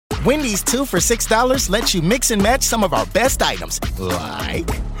Wendy's 2 for $6 lets you mix and match some of our best items, like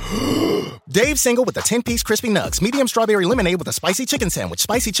Dave Single with a 10-piece crispy nugs, medium strawberry lemonade with a spicy chicken sandwich,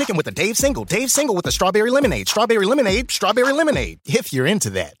 spicy chicken with a Dave Single with a strawberry lemonade, strawberry lemonade, if you're into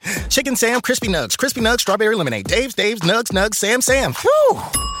that. Chicken Sam, crispy nugs, strawberry lemonade, Dave's, nugs, Sam. Whew.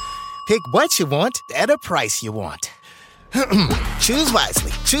 Pick what you want at a price you want. Choose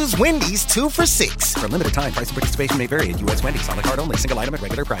wisely. Choose Wendy's 2 for $6. For a limited time, price and participation may vary at U.S. Wendy's. On the card only. Single item at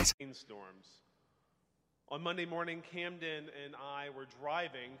regular price. Storms. On Monday morning, Camden and I were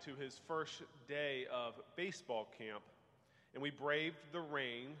driving to his first day of baseball camp, and we braved the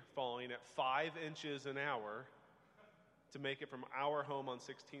rain falling at 5 inches an hour to make it from our home on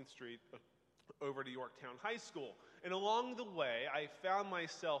 16th Street over to Yorktown High School. And along the way, I found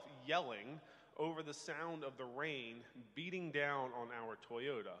myself yelling over the sound of the rain beating down on our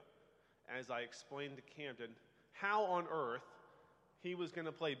Toyota as I explained to Camden how on earth he was going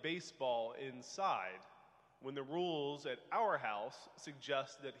to play baseball inside when the rules at our house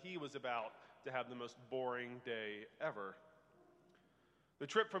suggest that he was about to have the most boring day ever. The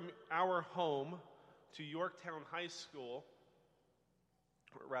trip from our home to Yorktown High School,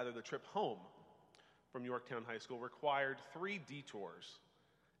 or rather the trip home from Yorktown High School, required 3 detours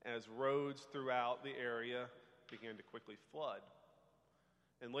as roads throughout the area began to quickly flood.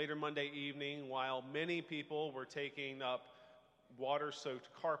 And later Monday evening, while many people were taking up water-soaked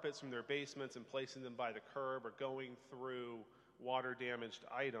carpets from their basements and placing them by the curb or going through water-damaged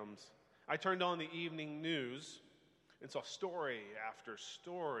items, I turned on the evening news and saw story after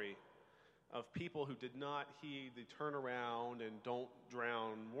story of people who did not heed the turn around and don't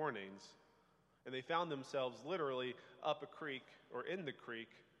drown warnings. And they found themselves literally up a creek or in the creek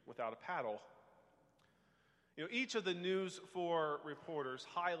without a paddle. Each of the News 4 reporters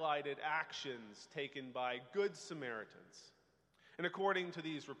highlighted actions taken by Good Samaritans. And according to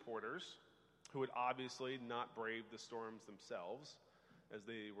these reporters, who had obviously not braved the storms themselves, as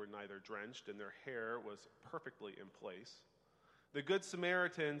they were neither drenched and their hair was perfectly in place, the Good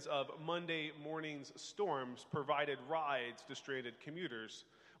Samaritans of Monday morning's storms provided rides to stranded commuters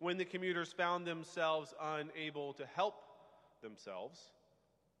when the commuters found themselves unable to help themselves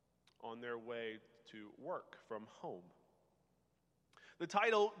on their way to work from home. The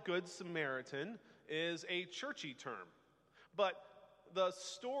title Good Samaritan is a churchy term, but the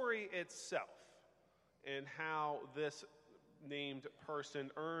story itself and how this named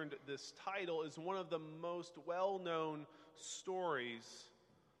person earned this title is one of the most well-known stories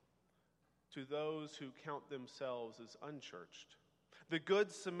to those who count themselves as unchurched. The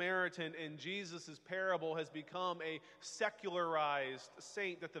Good Samaritan in Jesus' parable has become a secularized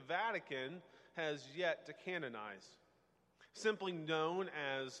saint that the Vatican has yet to canonize. Simply known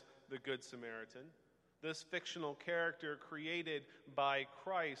as the Good Samaritan, this fictional character created by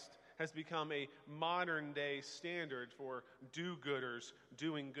Christ has become a modern-day standard for do-gooders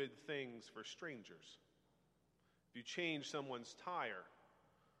doing good things for strangers. If you change someone's tire,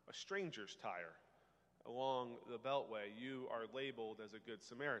 a stranger's tire, along the Beltway, you are labeled as a Good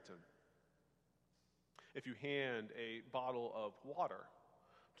Samaritan. If you hand a bottle of water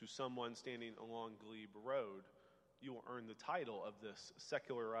to someone standing along Glebe Road, you will earn the title of this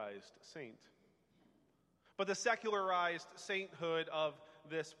secularized saint. But the secularized sainthood of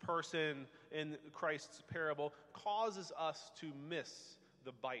this person in Christ's parable causes us to miss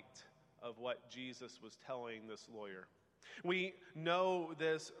the bite of what Jesus was telling this lawyer. We know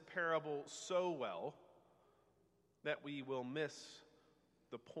this parable so well that we will miss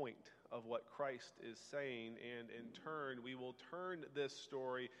the point of what Christ is saying, and in turn, we will turn this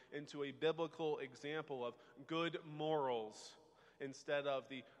story into a biblical example of good morals instead of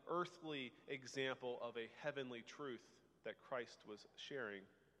the earthly example of a heavenly truth that Christ was sharing.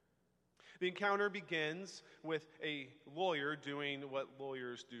 The encounter begins with a lawyer doing what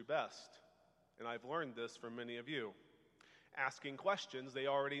lawyers do best, and I've learned this from many of you, asking questions they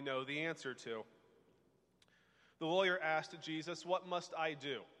already know the answer to. The lawyer asked Jesus, "What must I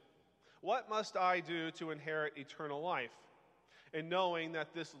do? What must I do to inherit eternal life?" And knowing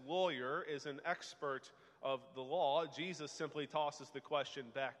that this lawyer is an expert of the law, Jesus simply tosses the question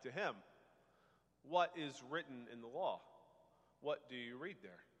back to him. What is written in the law? What do you read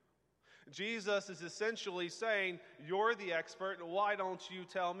there? Jesus is essentially saying, you're the expert, why don't you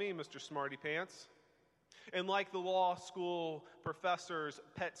tell me, Mr. Smarty Pants? And like the law school professor's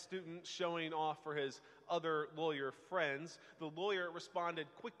pet student showing off for his other lawyer friends, the lawyer responded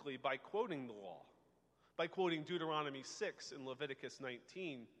quickly by quoting the law, by quoting Deuteronomy 6 and Leviticus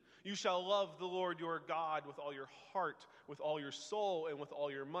 19. You shall love the Lord your God with all your heart, with all your soul, and with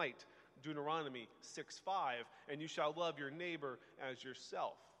all your might. Deuteronomy 6:5. And you shall love your neighbor as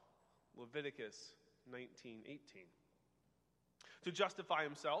yourself. Leviticus 19:18. To justify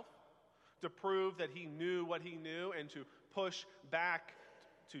himself, to prove that he knew what he knew, and to push back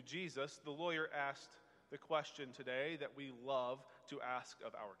to Jesus, the lawyer asked the question today that we love to ask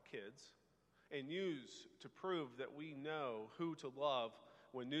of our kids and use to prove that we know who to love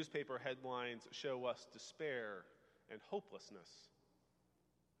when newspaper headlines show us despair and hopelessness.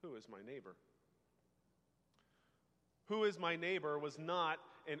 Who is my neighbor? Who is my neighbor was not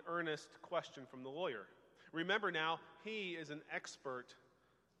an earnest question from the lawyer. Remember now, he is an expert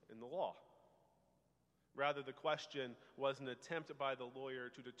in the law. Rather, the question was an attempt by the lawyer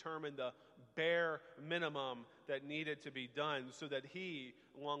to determine the bare minimum that needed to be done so that he,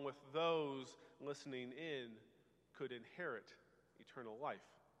 along with those listening in, could inherit eternal life.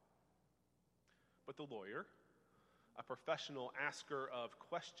 But the lawyer, a professional asker of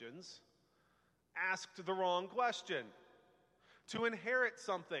questions, asked the wrong question. To inherit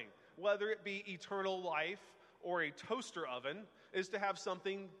something, whether it be eternal life or a toaster oven, is to have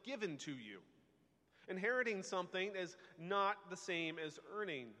something given to you. Inheriting something is not the same as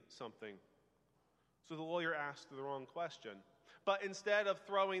earning something. So the lawyer asked the wrong question. But instead of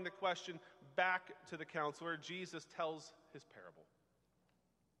throwing the question back to the counselor, Jesus tells his parable.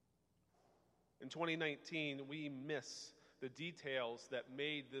 In 2019, we miss the details that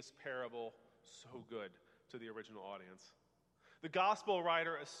made this parable so good to the original audience. The gospel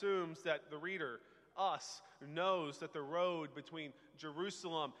writer assumes that the reader, us, knows that the road between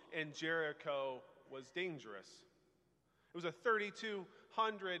Jerusalem and Jericho was dangerous. It was a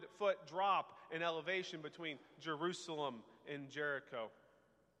 3,200-foot drop in elevation between Jerusalem and Jericho.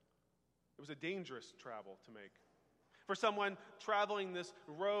 It was a dangerous travel to make. For someone traveling this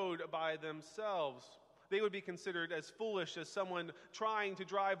road by themselves, they would be considered as foolish as someone trying to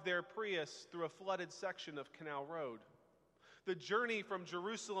drive their Prius through a flooded section of Canal Road. The journey from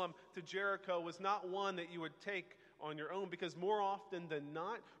Jerusalem to Jericho was not one that you would take on your own, because more often than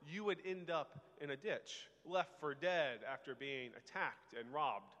not, you would end up in a ditch, left for dead after being attacked and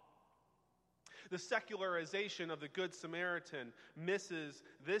robbed. The secularization of the Good Samaritan misses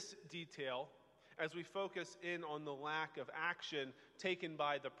this detail as we focus in on the lack of action taken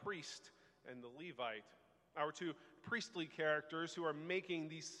by the priest and the Levite, our two priestly characters who are making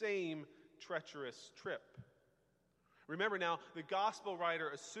the same treacherous trip. Remember now, the gospel writer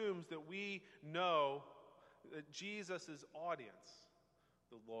assumes that we know that Jesus' audience,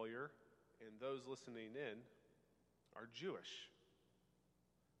 the lawyer and those listening in, are Jewish.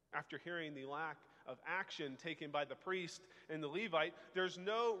 After hearing the lack of action taken by the priest and the Levite, there's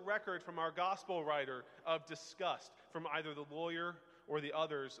no record from our gospel writer of disgust from either the lawyer or the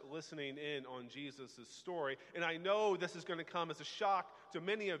others listening in on Jesus' story. And I know this is going to come as a shock to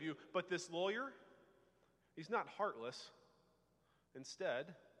many of you, but this lawyer, he's not heartless.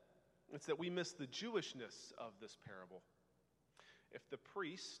 Instead, it's that we miss the Jewishness of this parable. If the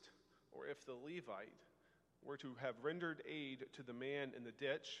priest or if the Levite were to have rendered aid to the man in the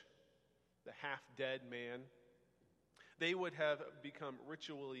ditch, the half-dead man, they would have become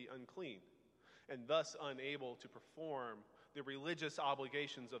ritually unclean and thus unable to perform the religious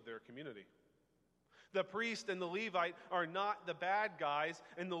obligations of their community. The priest and the Levite are not the bad guys,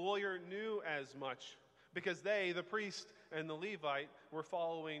 and the lawyer knew as much, because they, the priest and the Levite, were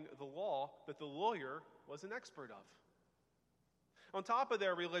following the law that the lawyer was an expert of. On top of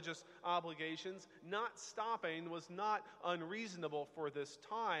their religious obligations, not stopping was not unreasonable for this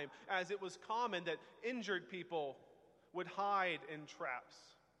time, as it was common that injured people would hide in traps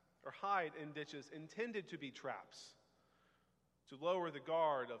or hide in ditches intended to be traps to lower the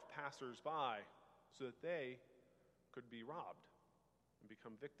guard of passers-by so that they could be robbed and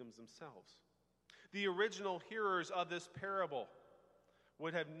become victims themselves. The original hearers of this parable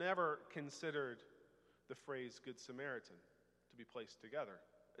would have never considered the phrase Good Samaritan to be placed together.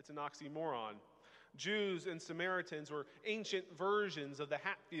 It's an oxymoron. Jews and Samaritans were ancient versions of the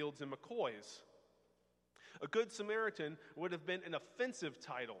Hatfields and McCoys. A Good Samaritan would have been an offensive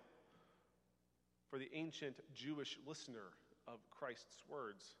title for the ancient Jewish listener of Christ's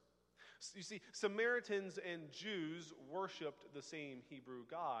words. You see, Samaritans and Jews worshiped the same Hebrew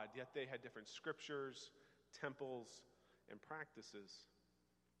God, yet they had different scriptures, temples, and practices.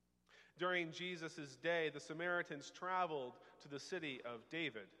 During Jesus' day, the Samaritans traveled to the city of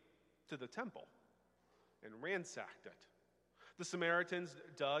David, to the temple, and ransacked it. The Samaritans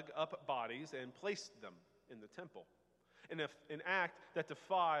dug up bodies and placed them in the temple, an act that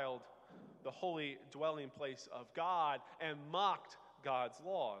defiled the holy dwelling place of God and mocked God's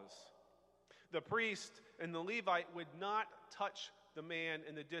laws. The priest and the Levite would not touch the man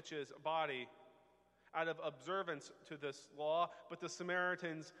in the ditch's body, out of observance to this law, but the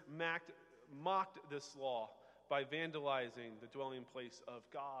Samaritans mocked this law by vandalizing the dwelling place of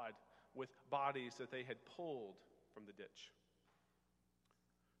God with bodies that they had pulled from the ditch.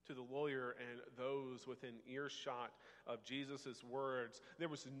 To the lawyer and those within earshot of Jesus' words, there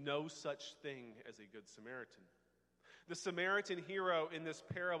was no such thing as a good Samaritan. The Samaritan hero in this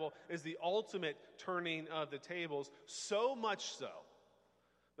parable is the ultimate turning of the tables, so much so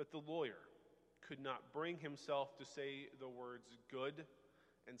that the lawyer could not bring himself to say the words good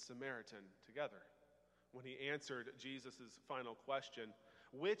and Samaritan together when he answered Jesus' final question,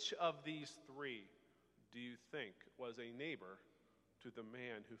 which of these three do you think was a neighbor to the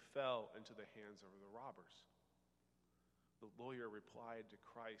man who fell into the hands of the robbers? The lawyer replied to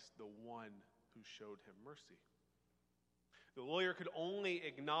Christ, the one who showed him mercy. The lawyer could only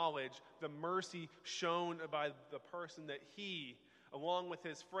acknowledge the mercy shown by the person that he, along with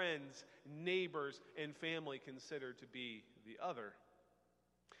his friends, neighbors, and family, considered to be the other.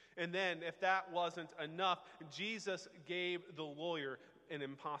 And then, if that wasn't enough, Jesus gave the lawyer an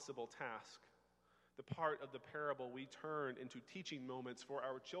impossible task. The part of the parable we turn into teaching moments for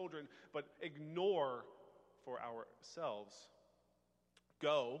our children, but ignore for ourselves.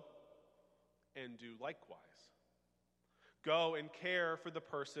 Go and do likewise. Go and care for the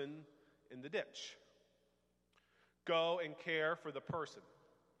person in the ditch. Go and care for the person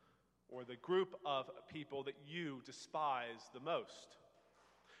or the group of people that you despise the most.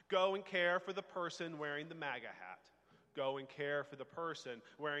 Go and care for the person wearing the MAGA hat. Go and care for the person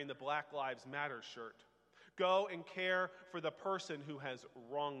wearing the Black Lives Matter shirt. Go and care for the person who has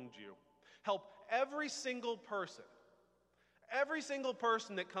wronged you. Help every single person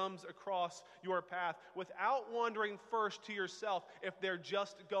that comes across your path without wondering first to yourself if they're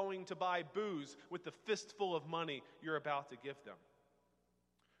just going to buy booze with the fistful of money you're about to give them.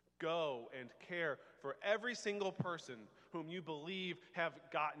 Go and care for every single person whom you believe have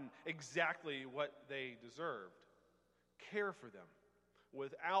gotten exactly what they deserved. Care for them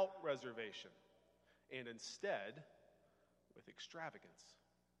without reservation and instead with extravagance.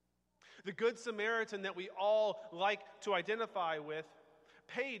 The Good Samaritan that we all like to identify with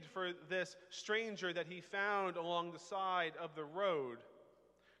paid for this stranger that he found along the side of the road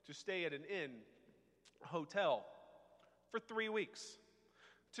to stay at an inn, a hotel, for 3 weeks.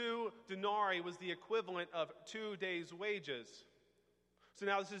 2 denarii was the equivalent of 2 days' wages. So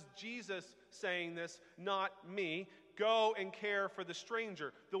now this is Jesus saying this, not me. Go and care for the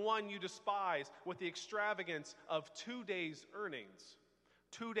stranger, the one you despise, with the extravagance of 2 days' earnings.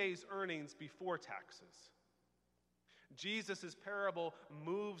 2 days' earnings before taxes. Jesus' parable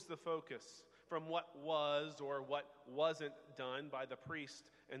moves the focus from what was or what wasn't done by the priest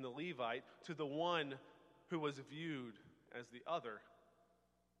and the Levite to the one who was viewed as the other,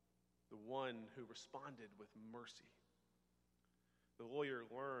 the one who responded with mercy. The lawyer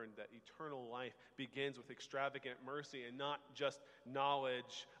learned that eternal life begins with extravagant mercy and not just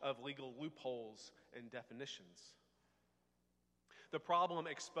knowledge of legal loopholes and definitions. The problem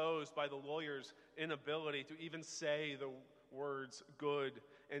exposed by the lawyer's inability to even say the words good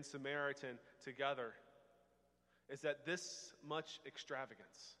and Samaritan together is that this much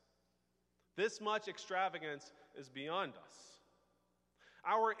extravagance is beyond us.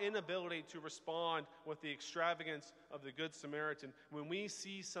 Our inability to respond with the extravagance of the Good Samaritan when we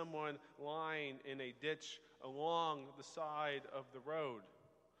see someone lying in a ditch along the side of the road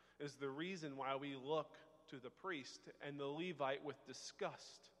is the reason why we look to the priest and the Levite with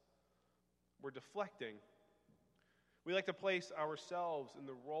disgust. We're deflecting. We like to place ourselves in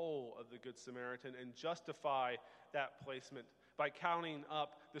the role of the Good Samaritan and justify that placement by counting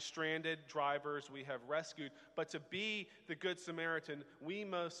up the stranded drivers we have rescued. But to be the Good Samaritan, we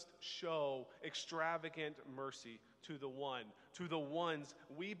must show extravagant mercy to the ones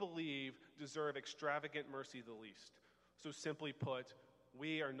we believe deserve extravagant mercy the least. So simply put,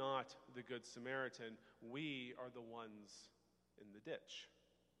 we are not the Good Samaritan. We are the ones in the ditch.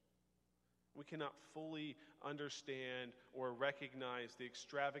 We cannot fully understand or recognize the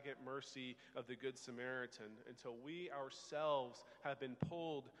extravagant mercy of the Good Samaritan until we ourselves have been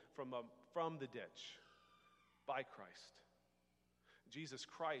pulled from the ditch by Christ. Jesus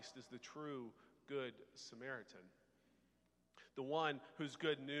Christ is the true Good Samaritan, the one whose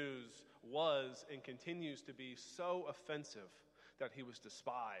good news was and continues to be so offensive that he was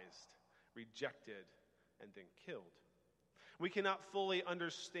despised, rejected, and then killed. We cannot fully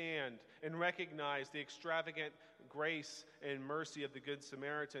understand and recognize the extravagant grace and mercy of the Good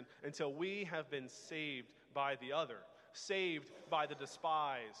Samaritan until we have been saved by the other, saved by the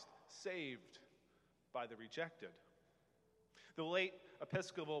despised, saved by the rejected. The late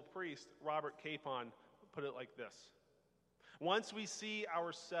Episcopal priest Robert Capon put it like this. Once we see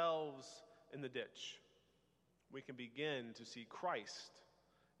ourselves in the ditch, we can begin to see Christ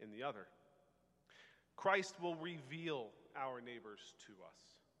in the other. Christ will reveal our neighbors to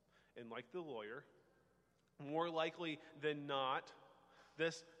us. And like the lawyer, more likely than not,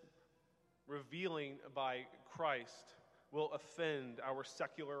 this revealing by Christ will offend our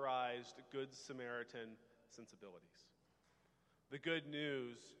secularized Good Samaritan sensibilities. The good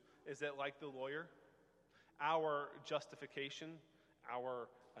news is that, like the lawyer, our justification, our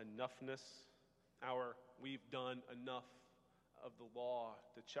enoughness, our we've done enough of the law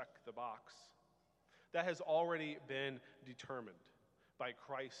to check the box, that has already been determined by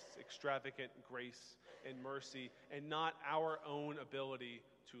Christ's extravagant grace and mercy, and not our own ability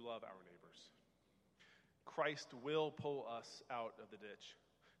to love our neighbors. Christ will pull us out of the ditch.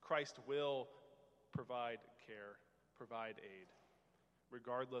 Christ will provide care, provide aid,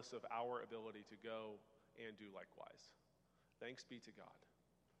 regardless of our ability to go and do likewise. Thanks be to God.